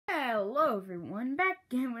Hello everyone, back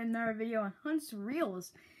again with another video on Hunt's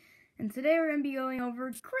Reels. And today we're going to be going over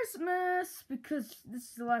Christmas, because this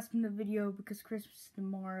is the last minute video, because Christmas is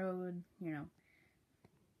tomorrow, and, you know,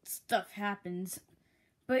 stuff happens.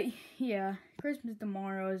 But, yeah, Christmas is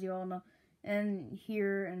tomorrow, as you all know, and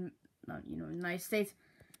here in, you know, the United States.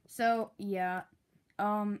 So, yeah, it's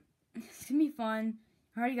going to be fun.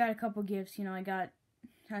 I already got a couple gifts, you know, I got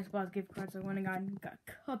Xbox gift cards. I went and got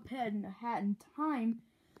Cuphead and a hat in time.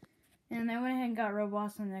 And I went ahead and got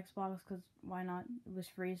Roblox on the Xbox because why not? It was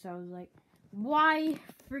free, so I was like, why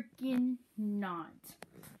freaking not?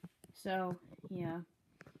 So, yeah.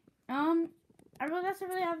 That's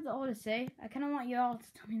really have all to say. I kind of want y'all to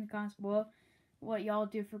tell me in the comments below what y'all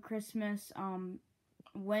do for Christmas.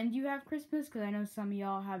 When do you have Christmas? Because I know some of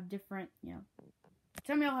y'all have different, you know,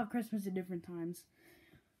 some of y'all have Christmas at different times.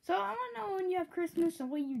 So, I want to know when you have Christmas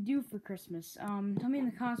and what you do for Christmas. Tell me in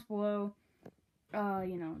the comments below.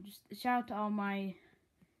 You know, just a shout out to all my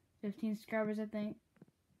 15 subscribers, I think.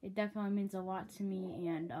 It definitely means a lot to me,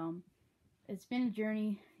 and, it's been a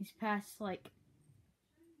journey these past, like,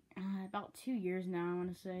 about 2 years now, I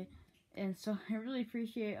want to say. And so, I really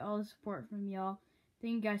appreciate all the support from y'all.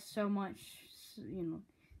 Thank you guys so much. You know,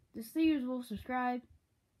 just the usual, subscribe,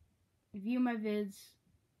 view my vids,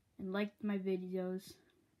 and like my videos,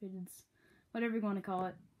 whatever you want to call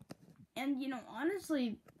it. And, you know,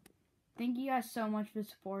 honestly, thank you guys so much for the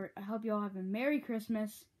support. I hope you all have a Merry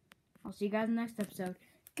Christmas. I'll see you guys in the next episode.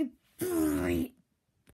 Goodbye.